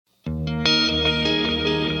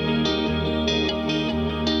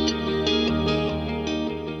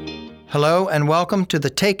Hello and welcome to the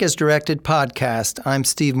Take As Directed podcast. I'm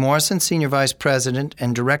Steve Morrison, Senior Vice President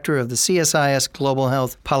and Director of the CSIS Global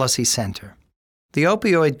Health Policy Center. The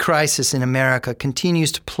opioid crisis in America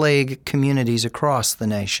continues to plague communities across the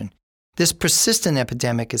nation. This persistent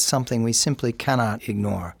epidemic is something we simply cannot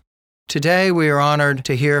ignore. Today, we are honored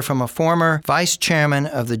to hear from a former Vice Chairman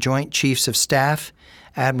of the Joint Chiefs of Staff,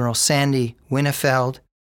 Admiral Sandy Winnefeld.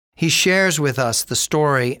 He shares with us the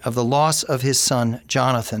story of the loss of his son,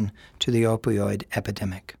 Jonathan, to the opioid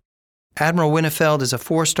epidemic. Admiral Winnefeld is a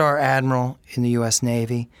four-star admiral in the U.S.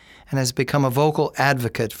 Navy and has become a vocal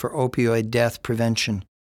advocate for opioid death prevention.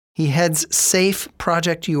 He heads S.A.F.E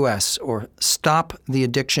Project U.S., or Stop the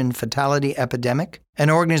Addiction Fatality Epidemic,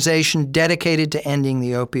 an organization dedicated to ending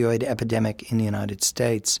the opioid epidemic in the United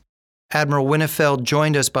States. Admiral Winnefeld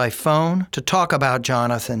joined us by phone to talk about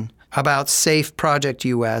Jonathan, about S.A.F.E Project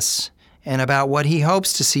U.S., and about what he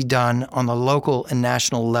hopes to see done on the local and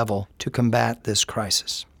national level to combat this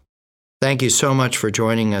crisis. Thank you so much for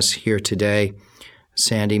joining us here today,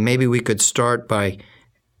 Sandy. Maybe we could start by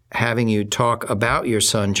having you talk about your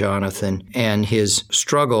son, Jonathan, and his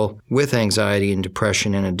struggle with anxiety and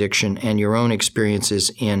depression and addiction and your own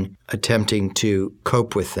experiences in attempting to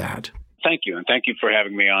cope with that. Thank you, and thank you for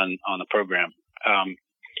having me on the program.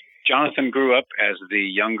 Jonathan grew up as the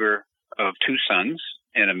younger of two sons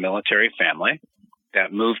in a military family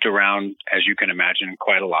that moved around, as you can imagine,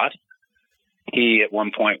 quite a lot. He, at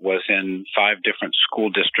one point, was in 5 different school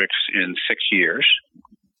districts in 6 years.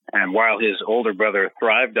 And while his older brother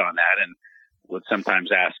thrived on that and would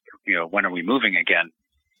sometimes ask, when are we moving again?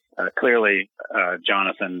 Clearly,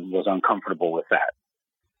 Jonathan was uncomfortable with that.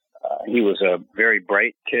 He was a very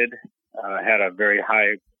bright kid, had a very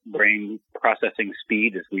high brain processing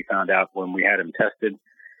speed, as we found out when we had him tested.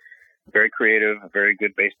 Very creative, a very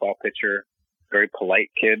good baseball pitcher, very polite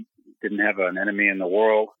kid, didn't have an enemy in the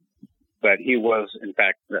world. But he was, in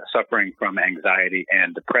fact, suffering from anxiety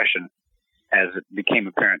and depression, as it became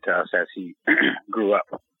apparent to us as he grew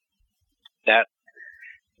up. That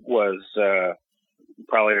was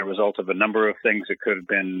probably a result of a number of things. It could have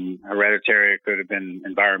been hereditary, it could have been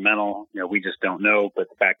environmental. We just don't know. But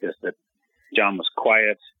the fact is that John was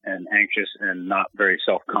quiet and anxious and not very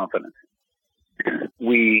self-confident.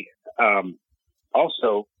 We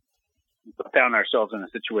also found ourselves in a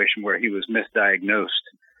situation where he was misdiagnosed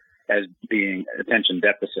as being attention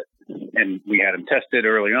deficit. And we had him tested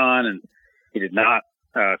early on, and he did not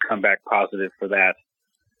come back positive for that.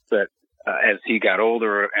 But as he got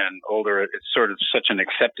older and older, it's sort of such an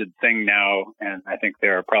accepted thing now. And I think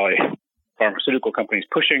there are probably pharmaceutical companies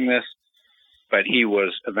pushing this. But he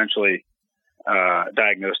was eventually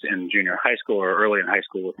diagnosed in junior high school or early in high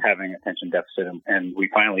school with having attention deficit. And we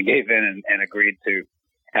finally gave in and agreed to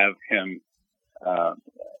have him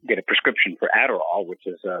get a prescription for Adderall, which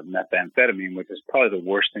is methamphetamine, which is probably the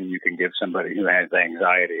worst thing you can give somebody who has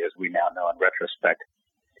anxiety, as we now know in retrospect.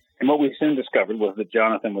 And what we soon discovered was that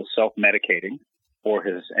Jonathan was self-medicating for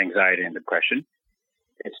his anxiety and depression.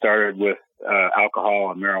 It started with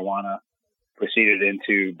alcohol and marijuana, proceeded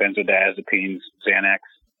into benzodiazepines, Xanax.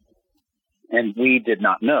 And we did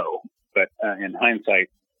not know, but in hindsight,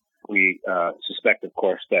 we suspect, of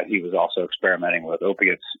course, that he was also experimenting with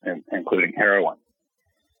opiates, including heroin.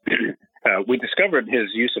 We discovered his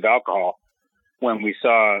use of alcohol when we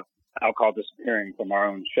saw alcohol disappearing from our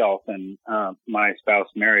own shelf, and my spouse,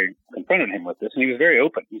 Mary, confronted him with this, and he was very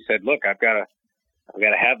open. He said, look, I've got to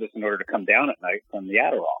have this in order to come down at night from the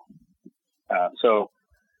Adderall. So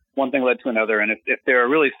one thing led to another, and if there are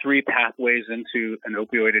really 3 pathways into an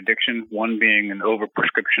opioid addiction, one being an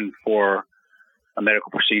overprescription for a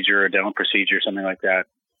medical procedure, a dental procedure, something like that,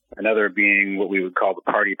 another being what we would call the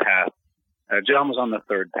party path. John was on the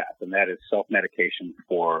 3rd path, and that is self-medication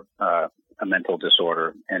for a mental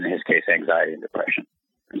disorder, in his case, anxiety and depression.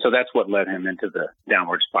 And so that's what led him into the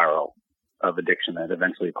downward spiral of addiction that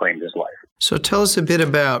eventually claimed his life. So tell us a bit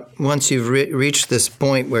about, once you've reached this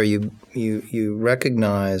point where you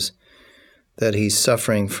recognize that he's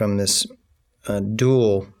suffering from this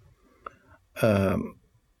dual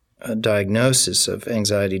diagnosis of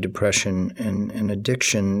anxiety, depression, and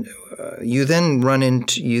addiction, you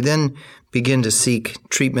then begin to seek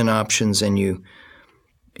treatment options, and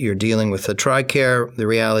you're dealing with the TRICARE, the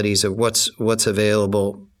realities of what's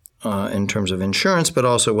available in terms of insurance, but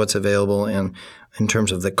also what's available in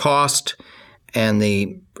terms of the cost and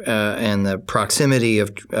the proximity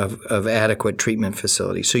of adequate treatment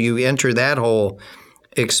facilities. So you enter that whole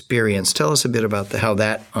experience. Tell us a bit about how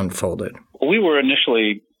that unfolded. We were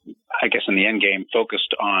initially, I guess in the end game,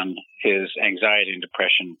 focused on his anxiety and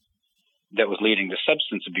depression that was leading to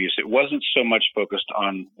substance abuse. It wasn't so much focused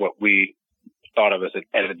on what we thought of as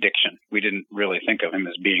addiction. We didn't really think of him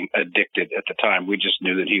as being addicted at the time. We just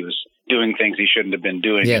knew that he was doing things he shouldn't have been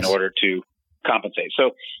doing in order to compensate.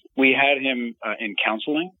 So we had him in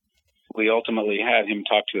counseling. We ultimately had him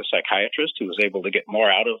talk to a psychiatrist who was able to get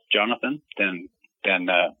more out of Jonathan than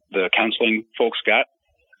the counseling folks got.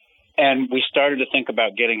 And we started to think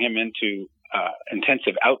about getting him into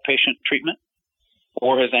intensive outpatient treatment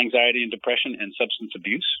for his anxiety and depression and substance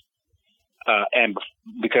abuse. And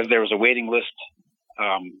because there was a waiting list,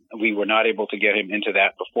 we were not able to get him into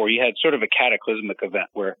that before. He had sort of a cataclysmic event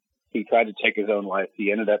where he tried to take his own life.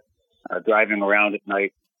 He ended up driving around at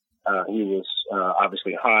night. He was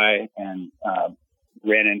obviously high and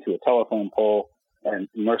ran into a telephone pole and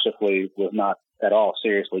mercifully was not at all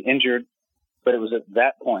seriously injured. But it was at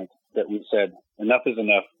that point that we said, enough is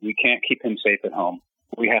enough. We can't keep him safe at home.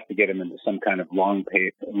 We have to get him into some kind of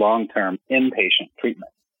long-term inpatient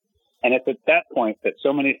treatment. And it's at that point that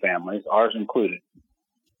so many families, ours included,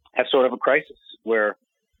 have sort of a crisis where,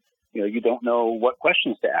 you don't know what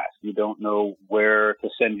questions to ask. You don't know where to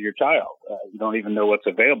send your child. You don't even know what's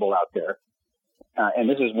available out there. And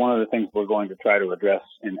this is one of the things we're going to try to address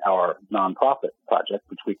in our nonprofit project,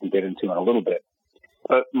 which we can get into in a little bit.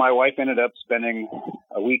 But my wife ended up spending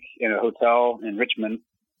a week in a hotel in Richmond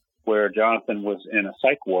where Jonathan was in a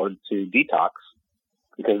psych ward to detox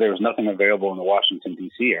because there was nothing available in the Washington,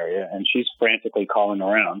 D.C. area. And she's frantically calling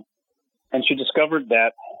around. And she discovered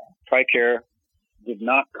that TRICARE did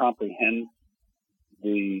not comprehend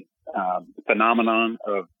the phenomenon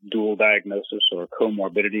of dual diagnosis or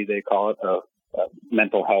comorbidity, they call it, of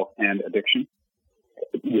mental health and addiction.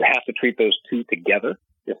 You have to treat those two together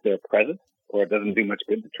if they're present, or it doesn't do much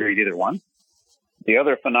good to treat either one. The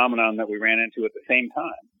other phenomenon that we ran into at the same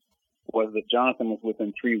time was that Jonathan was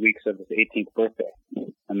within 3 weeks of his 18th birthday.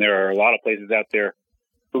 And there are a lot of places out there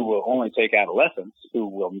who will only take adolescents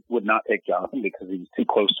who would not take Jonathan because he's too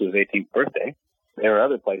close to his 18th birthday. There are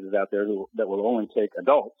other places out there that will only take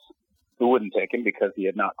adults who wouldn't take him because he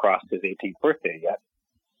had not crossed his 18th birthday yet.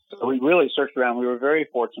 So we really searched around. We were very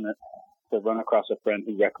fortunate to run across a friend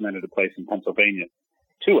who recommended a place in Pennsylvania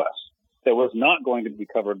to us that was not going to be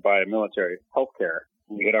covered by military health care.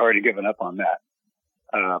 We had already given up on that.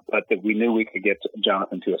 But that we knew we could get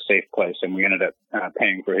Jonathan to a safe place, and we ended up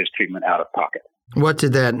paying for his treatment out of pocket.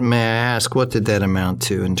 May I ask, what did that amount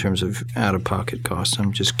to in terms of out-of-pocket costs?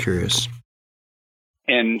 I'm just curious.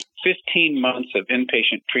 In 15 months of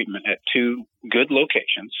inpatient treatment at two good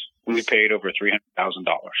locations, we paid over $300,000.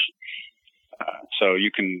 So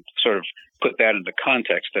you can sort of put that into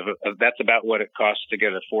context of that's about what it costs to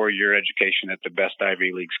get a 4-year education at the best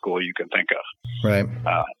Ivy League school you can think of. Right.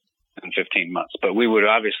 In 15 months. But we would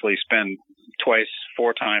obviously spend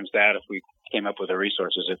 4 times that if we came up with the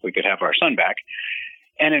resources, if we could have our son back.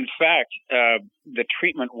 And in fact, the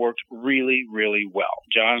treatment worked really, really well.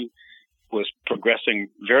 John was progressing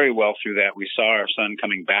very well through that. We saw our son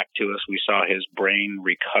coming back to us. We saw his brain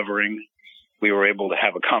recovering. We were able to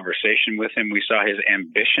have a conversation with him. We saw his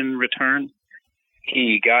ambition return.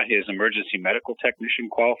 He got his emergency medical technician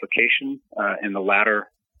qualification in the latter,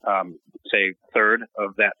 third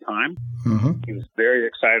of that time. Mm-hmm. He was very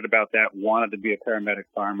excited about that, wanted to be a paramedic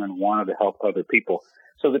fireman, wanted to help other people.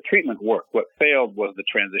 So the treatment worked. What failed was the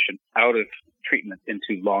transition out of treatment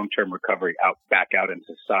into long-term recovery, back out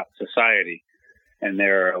into society. And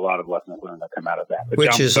there are a lot of lessons learned that come out of that. But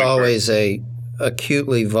which is always a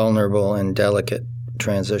acutely vulnerable and delicate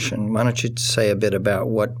transition. Why don't you say a bit about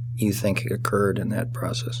what you think occurred in that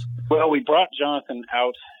process? Well, we brought Jonathan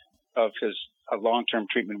out of his long-term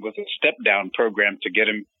treatment with a step-down program to get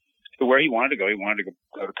him to where he wanted to go. He wanted to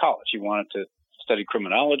go to college. He wanted to study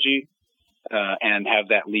criminology and have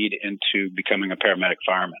that lead into becoming a paramedic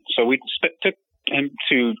fireman. So we took him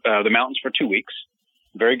to the mountains for 2 weeks.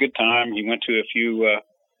 Very good time. He went to a few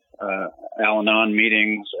Al-Anon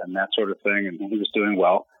meetings and that sort of thing, and he was doing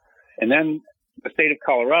well. And then the state of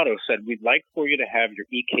Colorado said, we'd like for you to have your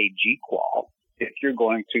EKG qual if you're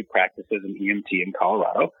going to practice as an EMT in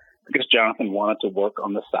Colorado, because Jonathan wanted to work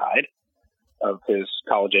on the side of his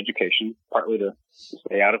college education, partly to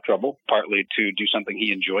stay out of trouble, partly to do something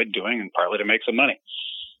he enjoyed doing, and partly to make some money.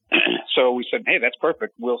 So we said, hey, that's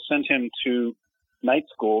perfect. We'll send him to night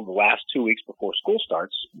school the last 2 weeks before school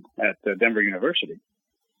starts at Denver University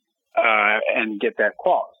and get that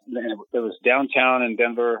qual. It was downtown in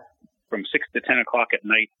Denver from 6 to 10 o'clock at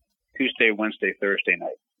night, Tuesday, Wednesday, Thursday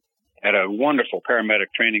night, at a wonderful paramedic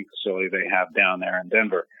training facility they have down there in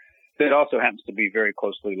Denver. It also happens to be very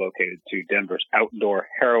closely located to Denver's outdoor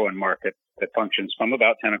heroin market that functions from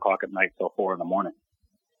about 10 o'clock at night till 4 in the morning.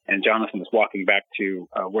 And Jonathan was walking back to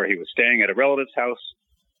where he was staying at a relative's house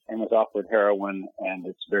and was offered heroin, and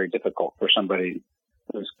it's very difficult for somebody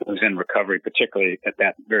who's in recovery, particularly at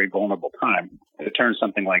that very vulnerable time, to turn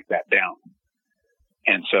something like that down.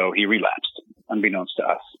 And so he relapsed, unbeknownst to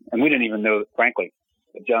us. And we didn't even know, frankly,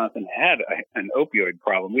 that Jonathan had an opioid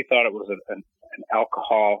problem. We thought it was an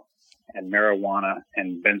alcohol and marijuana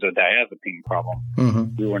and benzodiazepine problem.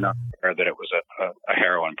 Mm-hmm. We were not aware that it was a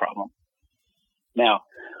heroin problem. Now,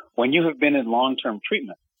 when you have been in long-term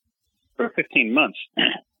treatment for 15 months,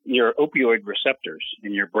 your opioid receptors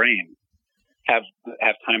in your brain have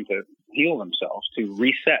time to heal themselves, to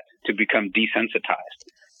reset, to become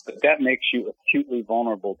desensitized. But that makes you acutely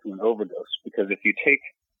vulnerable to an overdose, because if you take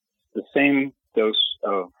the same dose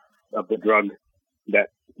of the drug that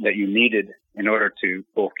you needed in order to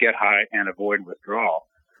both get high and avoid withdrawal,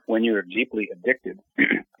 when you are deeply addicted,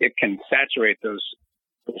 it can saturate those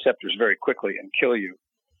receptors very quickly and kill you.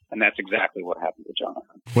 And that's exactly what happened to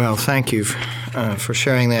Jonathan. Well, thank you for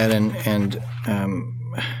sharing that, and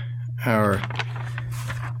our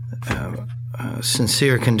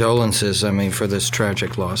sincere condolences, for this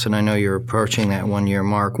tragic loss. And I know you're approaching that 1-year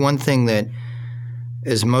mark. One thing that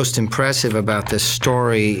is most impressive about this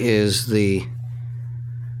story is the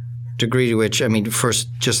degree to which, first,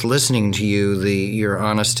 just listening to you, your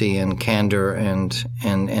honesty and candor and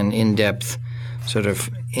in-depth sort of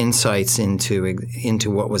insights into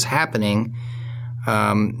what was happening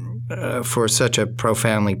for such a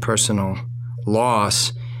profoundly personal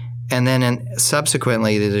loss. And then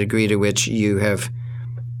subsequently, the degree to which you have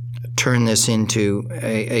turned this into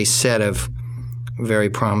a set of very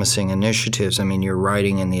promising initiatives. Your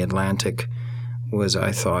writing in The Atlantic was,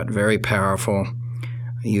 I thought, very powerful.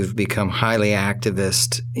 You've become highly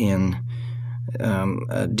activist in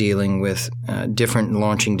dealing with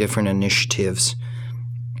launching different initiatives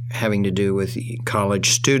having to do with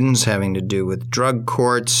college students, having to do with drug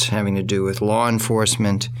courts, having to do with law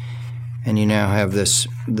enforcement. And you now have this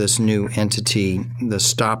new entity, the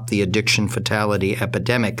Stop the Addiction Fatality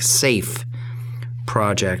Epidemic, S.A.F.E.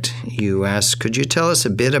 project. Could you tell us a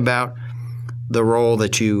bit about the role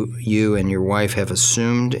that you and your wife have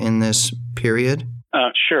assumed in this period?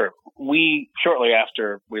 Sure. Shortly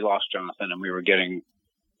after we lost Jonathan and we were getting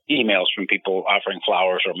emails from people offering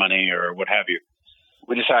flowers or money or what have you,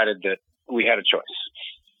 we decided that we had a choice.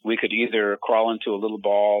 We could either crawl into a little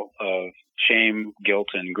ball of shame, guilt,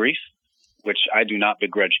 and grief, which I do not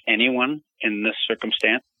begrudge anyone in this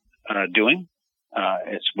circumstance doing.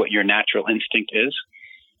 It's what your natural instinct is.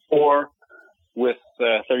 Or with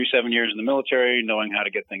 37 years in the military, knowing how to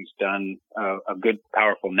get things done, a good,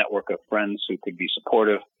 powerful network of friends who could be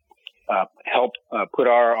supportive, help put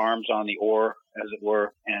our arms on the oar, as it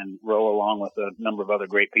were, and row along with a number of other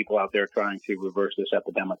great people out there trying to reverse this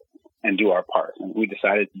epidemic and do our part. And we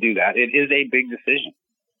decided to do that. It is a big decision,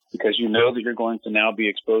 because you know that you're going to now be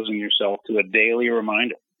exposing yourself to a daily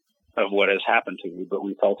reminder of what has happened to you. But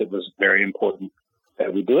we felt it was very important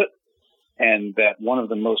that we do it, and that one of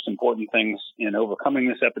the most important things in overcoming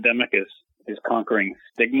this epidemic is conquering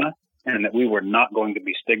stigma, and that we were not going to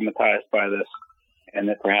be stigmatized by this, and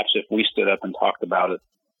that perhaps if we stood up and talked about it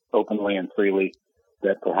openly and freely,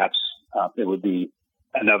 that perhaps it would be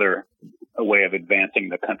another way of advancing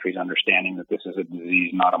the country's understanding that this is a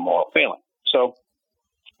disease, not a moral failing. So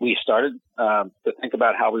we started to think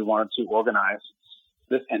about how we wanted to organize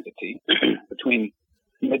this entity. Between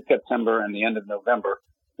mid-September and the end of November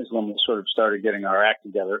is when we sort of started getting our act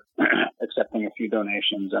together, accepting a few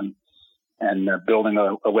donations and building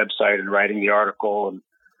a website and writing the article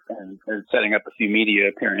and setting up a few media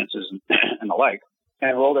appearances and the like,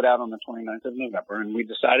 and rolled it out on the 29th of November. And we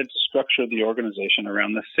decided to structure the organization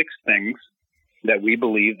around the 6 things that we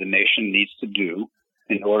believe the nation needs to do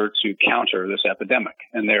in order to counter this epidemic.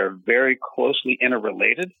 And they're very closely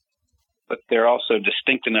interrelated, but they're also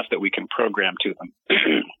distinct enough that we can program to them.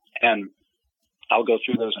 And I'll go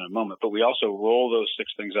through those in a moment, but we also roll those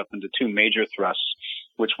 6 things up into 2 major thrusts,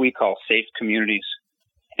 which we call safe communities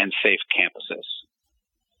and safe campuses.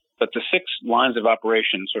 But the 6 lines of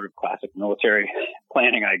operation, sort of classic military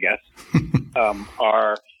planning, I guess,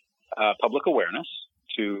 are public awareness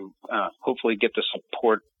to hopefully get the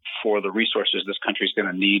support for the resources this country is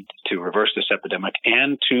going to need to reverse this epidemic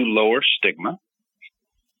and to lower stigma.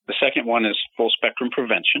 The second one is full spectrum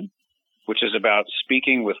prevention, which is about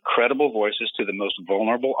speaking with credible voices to the most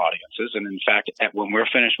vulnerable audiences. And in fact, when we're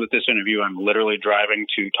finished with this interview, I'm literally driving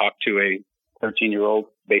to talk to a 13-year-old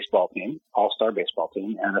baseball team, all-star baseball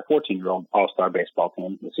team, and a 14-year-old all-star baseball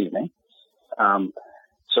team this evening.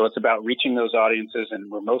 So it's about reaching those audiences, and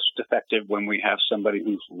we're most effective when we have somebody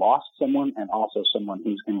who's lost someone and also someone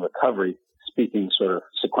who's in recovery speaking sort of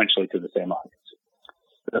sequentially to the same audience.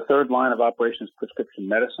 The third line of operation is prescription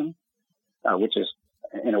medicine, which is,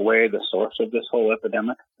 in a way, the source of this whole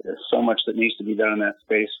epidemic. There's so much that needs to be done in that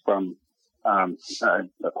space, from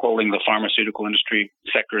holding the pharmaceutical industry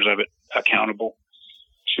sectors of it accountable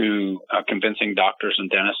to convincing doctors and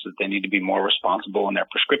dentists that they need to be more responsible in their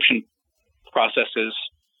prescription processes.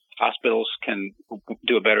 Hospitals can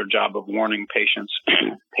do a better job of warning patients.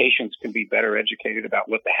 Patients can be better educated about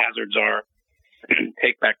what the hazards are.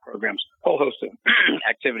 Take-back programs, whole host of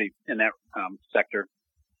activity in that sector.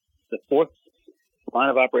 The fourth line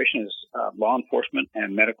of operation is law enforcement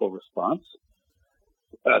and medical response.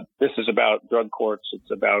 This is about drug courts.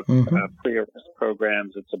 It's about pre-arrest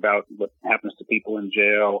programs. It's about what happens to people in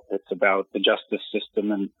jail. It's about the justice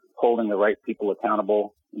system and holding the right people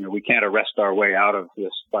accountable. We can't arrest our way out of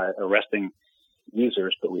this by arresting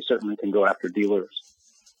users, but we certainly can go after dealers.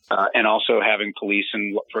 And also having police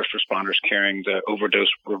and first responders carrying the overdose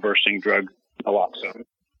reversing drug naloxone.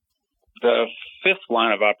 The fifth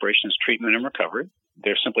line of operation is treatment and recovery.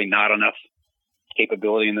 There's simply not enough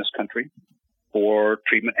capability in this country for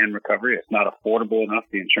treatment and recovery. It's not affordable enough.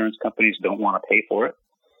 The insurance companies don't want to pay for it.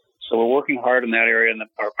 So we're working hard in that area. And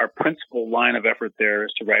our principal line of effort there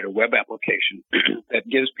is to write a web application that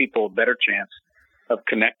gives people a better chance of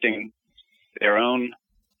connecting their own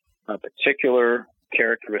particular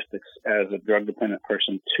characteristics as a drug-dependent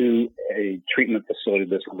person to a treatment facility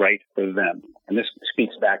that's right for them. And this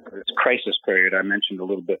speaks back to this crisis period I mentioned a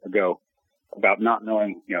little bit ago about not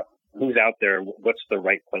knowing, who's out there, what's the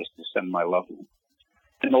right place to send my loved one.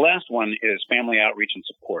 And the last one is family outreach and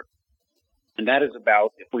support. And that is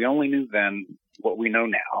about, if we only knew then what we know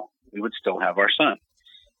now, we would still have our son.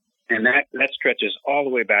 And that stretches all the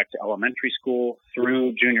way back to elementary school,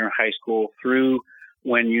 through junior high school, through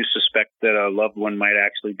when you suspect that a loved one might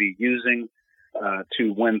actually be using,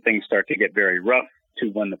 to when things start to get very rough, to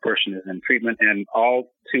when the person is in treatment, and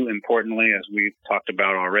all too importantly, as we've talked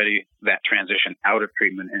about already, that transition out of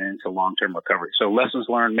treatment and into long-term recovery. So lessons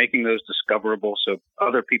learned, making those discoverable so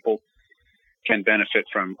other people can benefit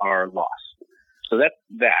from our loss. So that's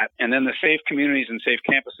that. And then the Safe Communities and Safe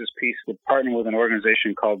Campuses piece, we're partnering with an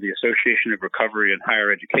organization called the Association of Recovery in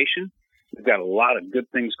Higher Education. We've got a lot of good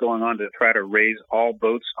things going on to try to raise all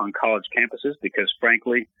boats on college campuses because,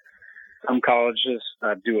 frankly, some colleges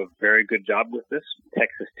do a very good job with this.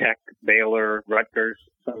 Texas Tech, Baylor, Rutgers,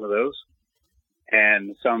 some of those.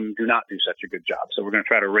 And some do not do such a good job. So we're going to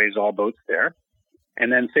try to raise all boats there.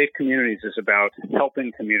 And then Safe Communities is about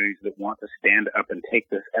helping communities that want to stand up and take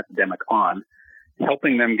this epidemic on,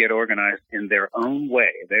 helping them get organized in their own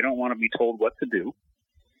way. They don't want to be told what to do,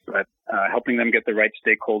 but helping them get the right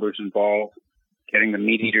stakeholders involved, getting the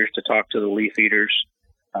meat eaters to talk to the leaf eaters,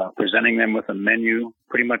 presenting them with a menu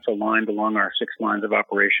pretty much aligned along our 6 lines of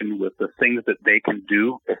operation with the things that they can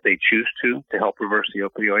do if they choose to help reverse the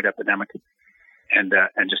opioid epidemic, and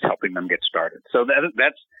just helping them get started. So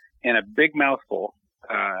that's in a big mouthful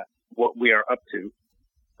what we are up to.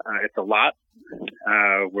 It's a lot.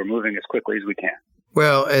 We're moving as quickly as we can.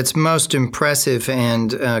 Well, it's most impressive,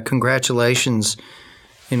 and congratulations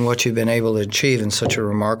in what you've been able to achieve in such a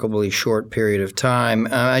remarkably short period of time.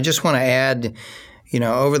 I just want to add,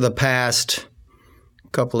 over the past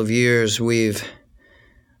couple of years, we've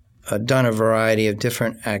done a variety of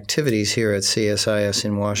different activities here at CSIS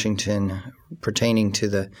in Washington pertaining to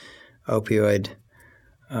the opioid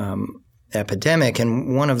epidemic.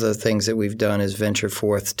 And one of the things that we've done is venture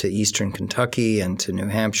forth to eastern Kentucky and to New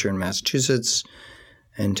Hampshire and Massachusetts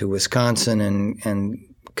and to Wisconsin and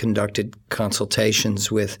conducted consultations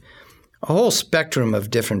with a whole spectrum of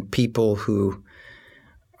different people who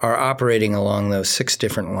are operating along those 6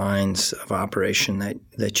 different lines of operation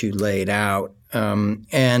that you laid out.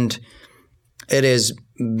 And it has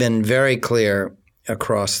been very clear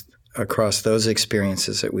across those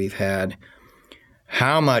experiences that we've had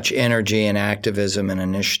how much energy and activism and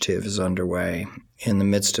initiative is underway in the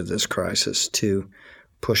midst of this crisis to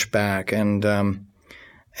push back, and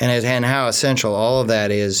how essential all of that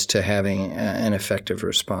is to having an effective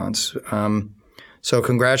response. So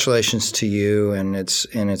congratulations to you, and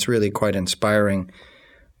it's really quite inspiring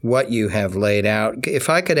what you have laid out. If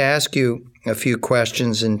I could ask you a few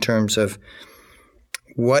questions in terms of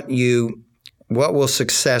what will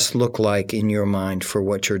success look like in your mind for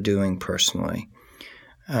what you're doing personally?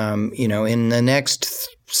 In the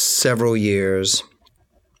next several years,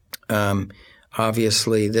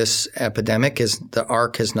 obviously this epidemic the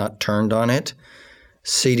arc has not turned on it.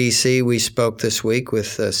 CDC, we spoke this week with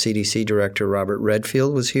CDC Director Robert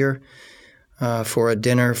Redfield was here for a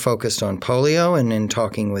dinner focused on polio, and in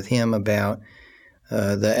talking with him about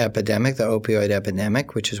the epidemic, the opioid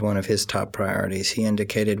epidemic, which is one of his top priorities, he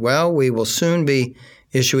indicated, well, we will soon be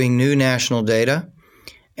issuing new national data,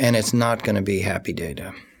 and it's not going to be happy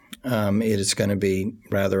data. It is going to be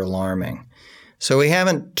rather alarming. So we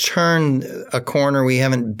haven't turned a corner. We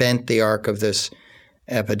haven't bent the arc of this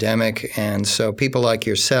epidemic, and so people like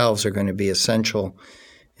yourselves are going to be essential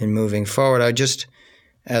in moving forward. I just,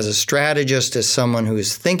 as a strategist, as someone who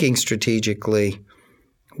is thinking strategically,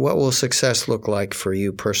 what will success look like for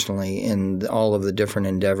you personally in all of the different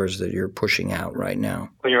endeavors that you're pushing out right now?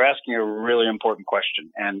 Well, you're asking a really important question.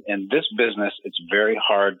 And in this business, it's very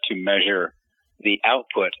hard to measure the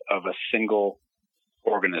output of a single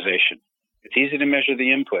organization. It's easy to measure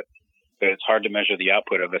the input, but it's hard to measure the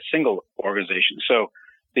output of a single organization. So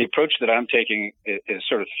the approach that I'm taking is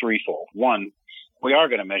sort of threefold. One, we are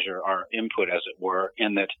going to measure our input, as it were,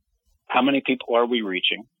 in that how many people are we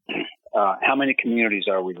reaching? How many communities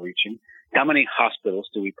are we reaching? How many hospitals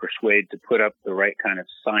do we persuade to put up the right kind of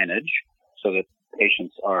signage so that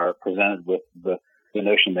patients are presented with the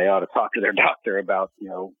notion they ought to talk to their doctor about,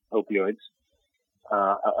 opioids?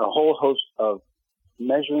 A whole host of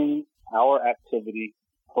measuring our activity,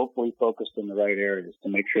 hopefully focused in the right areas to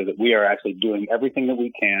make sure that we are actually doing everything that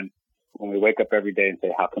we can when we wake up every day and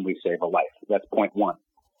say, how can we save a life? That's point one.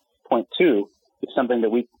 Point two is something that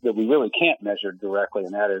we really can't measure directly,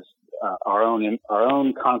 and that is our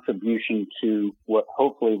own contribution to what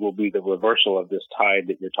hopefully will be the reversal of this tide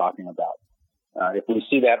that you're talking about. If we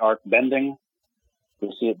see that arc bending,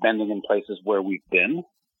 we see it bending in places where we've been,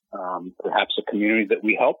 perhaps a community that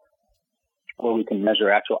we help, where we can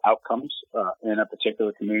measure actual outcomes in a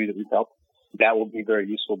particular community that we've helped. That will be very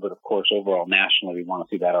useful, but of course, overall, nationally, we want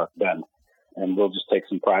to see that arc bend. And we'll just take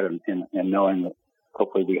some pride in knowing that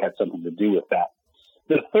hopefully we had something to do with that.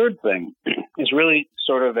 The third thing is really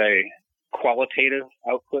sort of a qualitative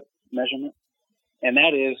output measurement. And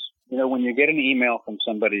that is, when you get an email from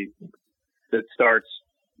somebody that starts,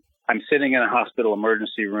 I'm sitting in a hospital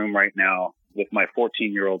emergency room right now with my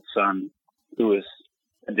 14-year-old son who is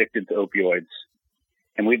addicted to opioids.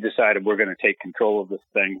 And we've decided we're going to take control of this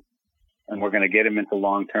thing and we're going to get him into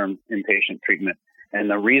long-term inpatient treatment. And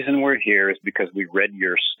the reason we're here is because we read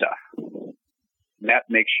your stuff. That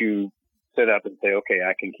makes you sit up and say, okay,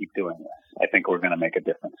 I can keep doing this. I think we're going to make a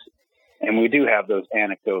difference. And we do have those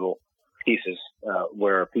anecdotal pieces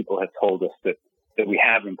where people have told us that we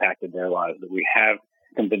have impacted their lives, that we have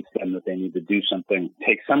convinced them that they need to do something,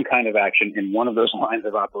 take some kind of action in one of those lines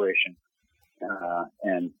of operation.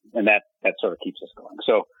 And that sort of keeps us going.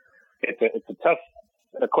 So it's a tough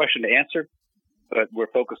question to answer, but we're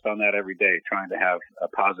focused on that every day, trying to have a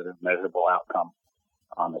positive, measurable outcome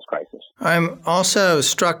on this crisis. I'm also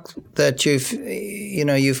struck that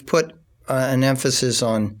you've put an emphasis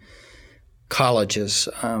on colleges.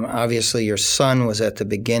 Obviously, your son was at the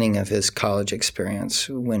beginning of his college experience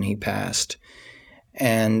when he passed.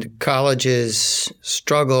 And colleges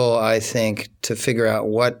struggle, I think, to figure out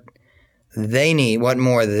what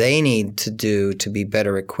more they need to do to be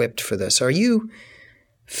better equipped for this. Are you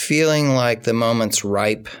feeling like the moment's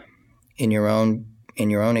ripe in your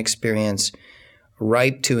own experience,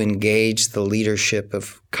 ripe to engage the leadership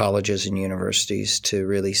of colleges and universities to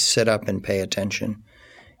really sit up and pay attention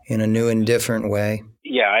in a new and different way?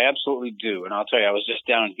 Yeah, I absolutely do. And I'll tell you, I was just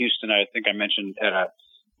down in Houston. I think I mentioned at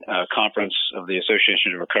a conference of the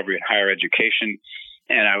Association of Recovery in Higher Education.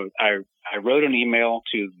 And I wrote an email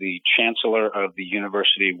to the chancellor of the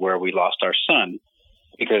university where we lost our son,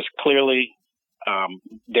 because clearly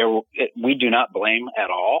we do not blame at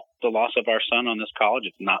all the loss of our son on this college.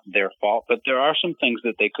 It's not their fault, but there are some things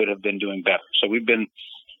that they could have been doing better. So we've been,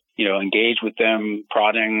 engaged with them,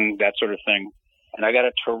 prodding, that sort of thing. And I got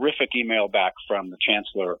a terrific email back from the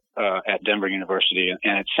chancellor at Denver University,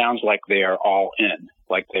 and it sounds like they are all in,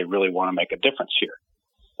 like they really want to make a difference here.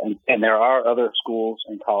 And there are other schools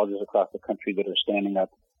and colleges across the country that are standing up,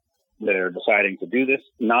 that are deciding to do this.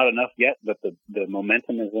 Not enough yet, but the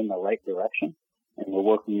momentum is in the right direction. And we're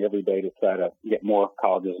working every day to try to get more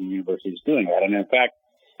colleges and universities doing that. And in fact,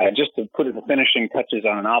 just to put the finishing touches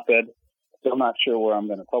on an op-ed, still not sure where I'm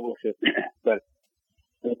going to publish it, but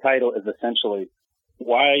the title is essentially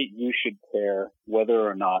why you should care whether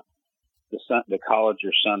or not the college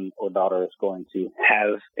your son or daughter is going to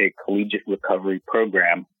has a collegiate recovery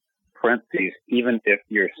program, parentheses, even if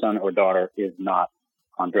your son or daughter is not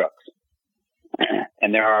on drugs.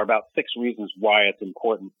 And there are about 6 reasons why it's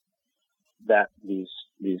important that these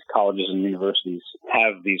colleges and universities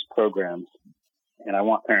have these programs. And I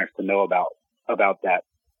want parents to know about that.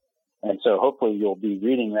 And so hopefully you'll be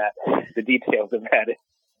reading the details of that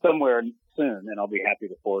somewhere soon, and I'll be happy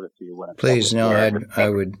to forward it to you when it's Please, no,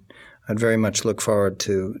 I'd very much look forward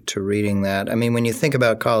to reading that. I mean, when you think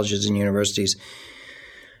about colleges and universities,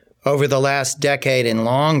 Over the last decade and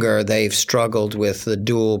longer, they've struggled with the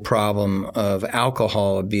dual problem of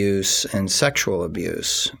alcohol abuse and sexual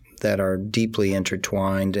abuse that are deeply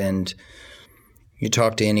intertwined. And you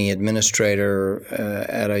talk to any administrator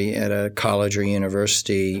at a college or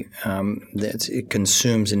university, it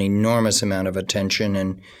consumes an enormous amount of attention,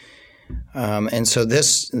 and so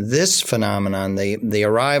this phenomenon, the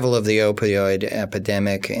arrival of the opioid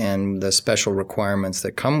epidemic and the special requirements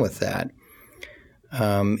that come with that,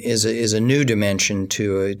 is a new dimension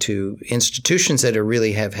to institutions that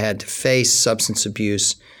really have had to face substance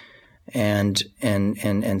abuse and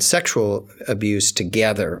sexual abuse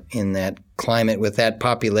together in that climate with that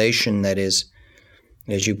population that is,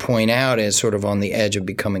 as you point out, is sort of on the edge of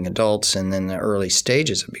becoming adults and then the early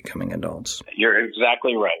stages of becoming adults. You're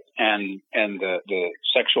exactly right. And the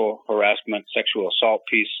sexual harassment, sexual assault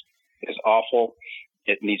piece is awful.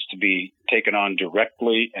 It needs to be taken on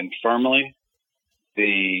directly and firmly.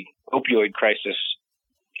 The opioid crisis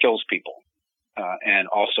kills people and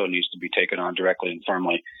also needs to be taken on directly and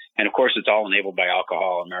firmly. And of course, it's all enabled by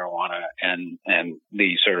alcohol and marijuana and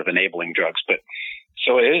the sort of enabling drugs. But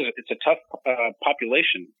so it's a tough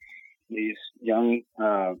population. These young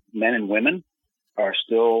men and women are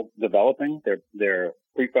still developing. Their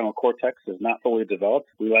prefrontal cortex is not fully developed.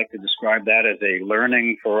 We like to describe that as a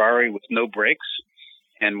learning Ferrari with no brakes.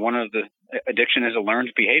 And one of the addiction is a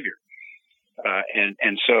learned behavior.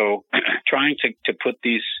 And so trying to put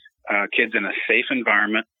these kids in a safe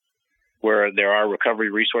environment where there are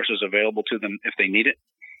recovery resources available to them if they need it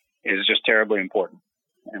is just terribly important.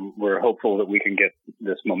 And we're hopeful that we can get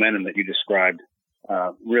this momentum that you described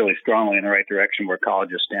really strongly in the right direction where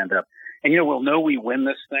colleges stand up. And, we'll know we win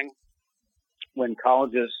this thing when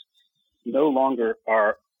colleges no longer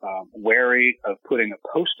are wary of putting a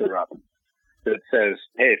poster up that says,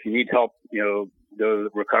 hey, if you need help, go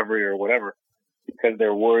to recovery or whatever, because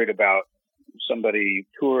they're worried about somebody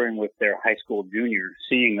touring with their high school junior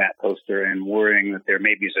seeing that poster and worrying that there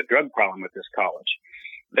maybe is a drug problem at this college.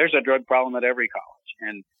 There's a drug problem at every college.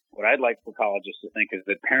 And what I'd like for colleges to think is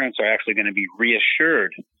that parents are actually going to be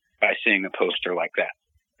reassured by seeing a poster like that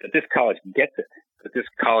this college gets it, that this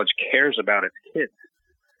college cares about its kids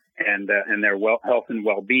and their health and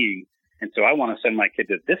well-being. And so I want to send my kid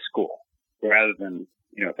to this school rather than,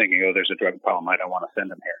 thinking, oh, there's a drug problem, I don't want to send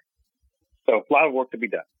them here. So a lot of work to be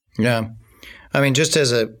done. Yeah. I mean, just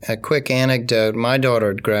as a quick anecdote, my daughter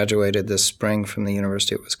had graduated this spring from the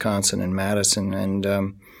University of Wisconsin in Madison,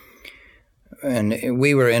 and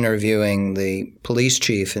we were interviewing the police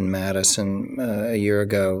chief in Madison a year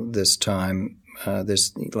ago this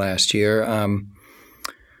last year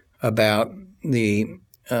about the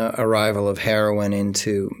arrival of heroin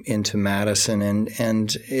into Madison,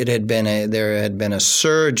 and there had been a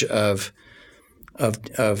surge of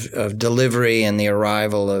delivery and the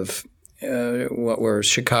arrival of what were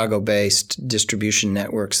Chicago-based distribution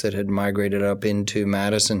networks that had migrated up into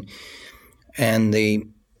Madison, and the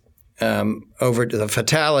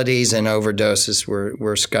fatalities and overdoses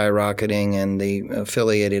were skyrocketing, and the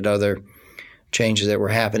affiliated other changes that were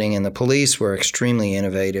happening. And the police were extremely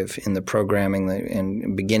innovative in the programming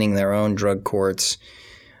and beginning their own drug courts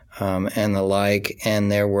and the like. And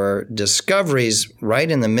there were discoveries right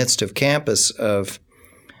in the midst of campus of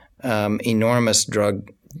enormous drug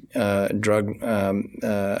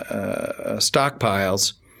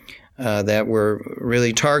stockpiles that were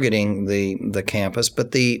really targeting the campus,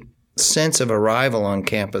 but the sense of arrival on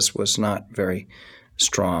campus was not very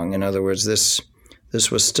strong. In other words, this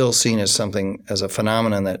was still seen as a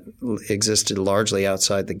phenomenon that existed largely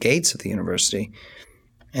outside the gates of the university,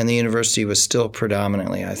 and the university was still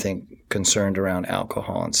predominantly, I think, concerned around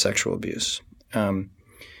alcohol and sexual abuse.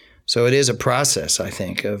 So it is a process, I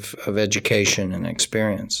think, of education and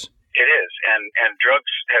experience. It is, and drugs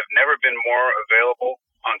have never been more available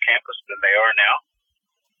on campus than they are now,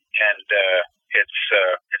 and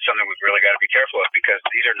it's something we've really got to be careful of because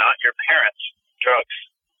these are not your parents' drugs.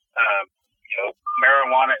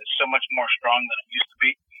 Marijuana is so much more strong than it used to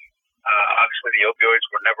be. Obviously, the opioids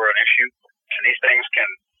were never an issue, and these things can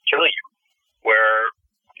kill you. Where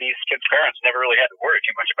these kids' parents never really had to worry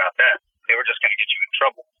too much about that. They were just going to get you in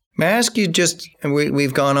trouble. May I ask you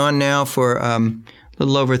we've gone on now for a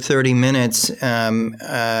little over 30 minutes. May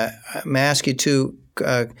I ask you two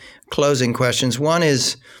closing questions? One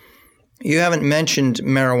is, you haven't mentioned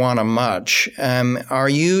marijuana much. Are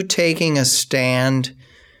you taking a stand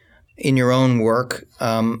in your own work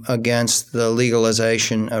against the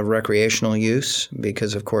legalization of recreational use?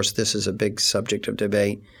 Because, of course, this is a big subject of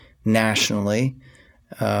debate nationally.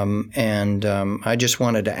 And I just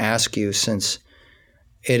wanted to ask you, since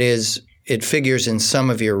it it figures in some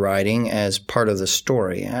of your writing as part of the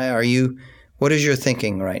story. What is your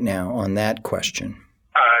thinking right now on that question?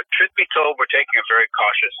 Truth be told, we're taking a very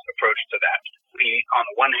cautious approach to that. We, on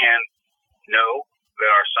the one hand, know that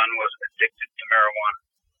our son was addicted to marijuana.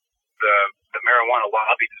 The marijuana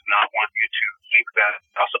lobby does not want you to think that's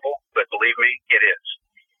possible, but believe me, it is.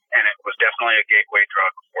 And it was definitely a gateway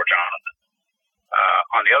drug for Jonathan.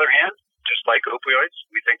 On the other hand, just like opioids,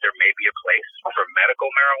 we think there may be a place for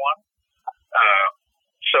medical marijuana.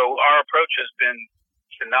 So our approach has been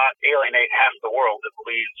to not alienate half the world that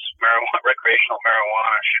believes recreational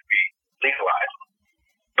marijuana should be legalized,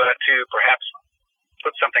 but to perhaps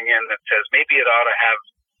put something in that says maybe it ought to have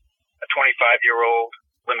a 25-year-old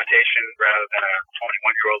limitation rather than a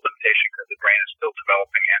 21-year-old limitation because the brain is still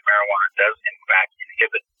developing and marijuana does in fact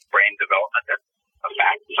inhibit brain development. That's a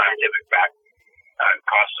fact, scientific fact. It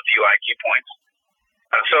costs a few IQ points.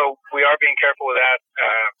 So we are being careful with that.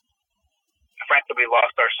 Frankly, we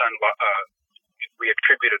lost our son. We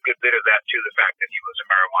attribute a good bit of that to the fact that he was a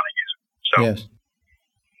marijuana user. So yes.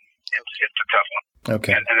 It's a tough one.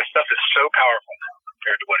 Okay. And the stuff is so powerful now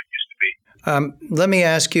compared to what it used to be. Let me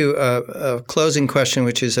ask you a closing question,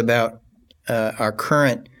 which is about our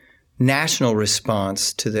current national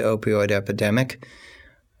response to the opioid epidemic.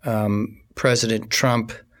 President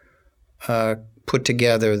Trump put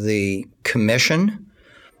together the commission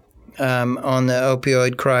on the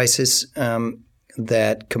opioid crisis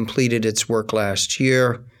that completed its work last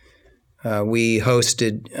year. We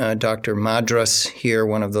hosted Dr. Madras here,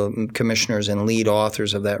 one of the commissioners and lead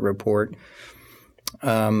authors of that report.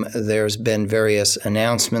 There's been various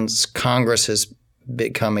announcements. Congress has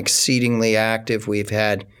become exceedingly active. We've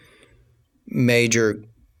had major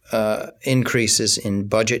increases in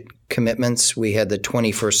budget commitments. We had the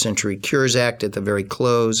 21st Century Cures Act at the very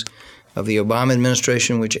close of the Obama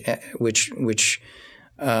administration, which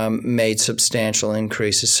made substantial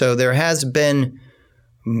increases. So there has been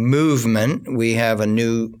movement. We have a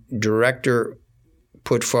new director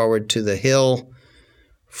put forward to the Hill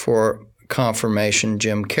for confirmation,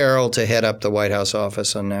 Jim Carroll, to head up the White House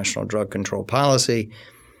Office on National Drug Control Policy.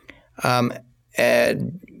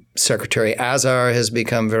 Secretary Azar has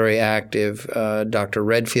become very active. Dr.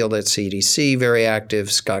 Redfield at CDC, very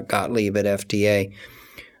active. Scott Gottlieb at FDA.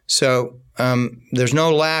 So there's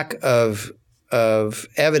no lack of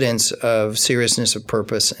evidence of seriousness of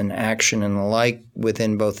purpose and action and the like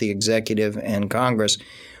within both the executive and Congress.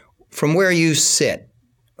 From where you sit,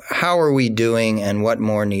 how are we doing and what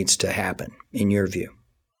more needs to happen in your view?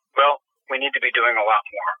 Well, we need to be doing a lot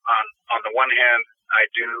more. On the one hand, I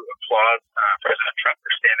do applaud President Trump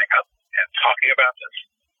for standing up and talking about this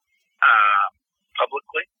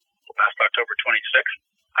publicly last October 26th.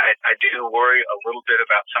 I do worry a little bit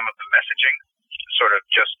about some of the messaging, sort of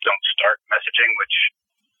just don't start messaging, which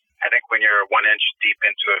I think when you're 1 inch deep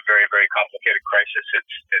into a very, very complicated crisis,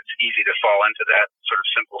 it's easy to fall into that sort of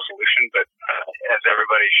simple solution. But as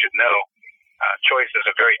everybody should know, choice is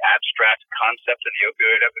a very abstract concept in the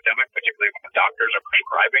opioid epidemic, particularly when doctors are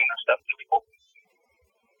prescribing the stuff to people.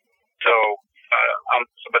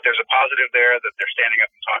 But there's a positive there that they're standing up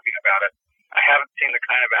and talking about it. I haven't seen the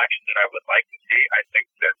kind of action that I would like to see. I think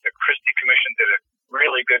that the Christie Commission did a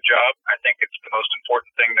really good job. I think it's the most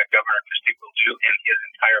important thing that Governor Christie will do in his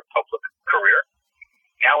entire public career.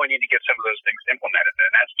 Now we need to get some of those things implemented,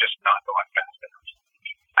 and that's just not going fast enough.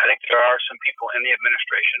 I think there are some people in the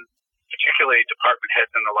administration, particularly department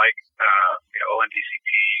heads and the like, ONDCP,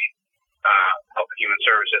 Health and Human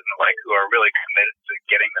Services and the like, who are really committed to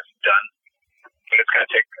getting this done. But it's going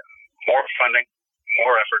to take more funding,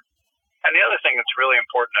 more effort. And the other thing that's really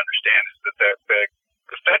important to understand is that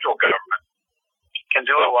the federal government can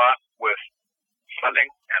do a lot with funding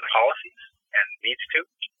and policies and needs to.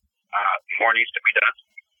 More needs to be done.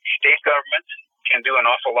 State governments can do an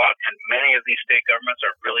awful lot, and many of these state governments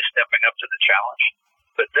are really stepping up to the challenge.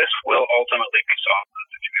 But this will ultimately be solved at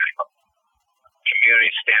the community level.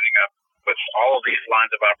 Communities standing up with all of these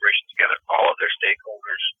lines of operation together, all of their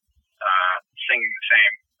stakeholders singing the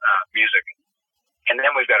same music. And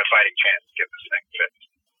then we've got a fighting chance to get this thing fixed.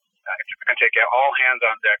 If you're going to take all hands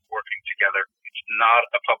on deck working together, it's not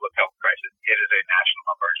a public health crisis. It is a national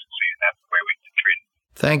emergency, and that's the way we can treat it.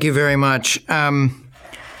 Thank you very much.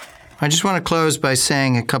 I just want to close by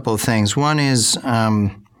saying a couple of things. One is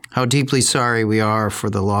how deeply sorry we are for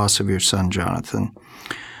the loss of your son, Jonathan.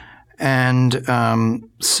 And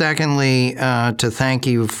secondly, to thank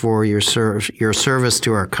you for your service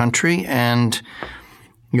to our country and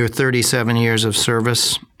your 37 years of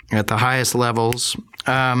service at the highest levels,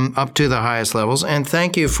 up to the highest levels. And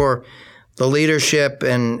thank you for the leadership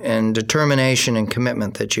and determination and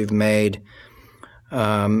commitment that you've made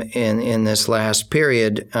in this last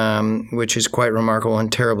period, which is quite remarkable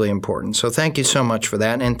and terribly important. So thank you so much for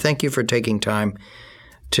that, and thank you for taking time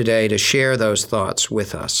today to share those thoughts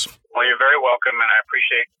with us. Well, you're very welcome, and I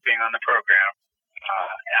appreciate being on the program.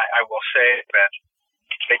 I will say that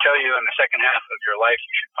they tell you in the second half of your life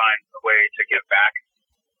you should find a way to give back.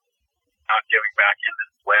 Not giving back in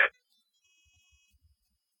this way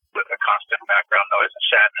with a constant background noise and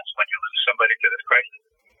sadness when you lose somebody to this crisis.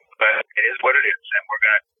 But it is what it is, and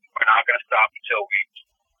we're not gonna stop until we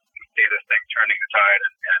see this thing turning the tide,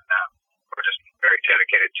 and we're just very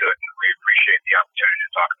dedicated to it, and we appreciate the opportunity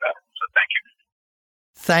to talk about it. So thank you.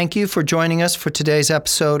 Thank you for joining us for today's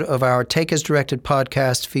episode of our Take As Directed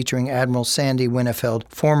podcast featuring Admiral Sandy Winnefeld,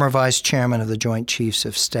 former Vice Chairman of the Joint Chiefs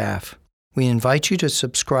of Staff. We invite you to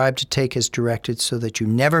subscribe to Take As Directed so that you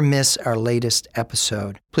never miss our latest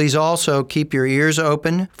episode. Please also keep your ears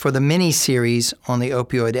open for the mini-series on the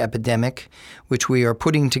opioid epidemic, which we are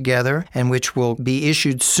putting together and which will be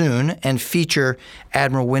issued soon and feature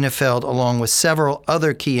Admiral Winnefeld along with several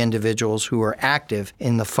other key individuals who are active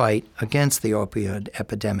in the fight against the opioid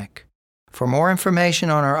epidemic. For more information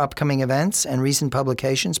on our upcoming events and recent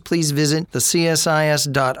publications, please visit the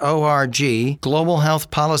csis.org Global Health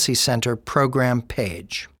Policy Center program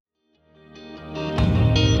page.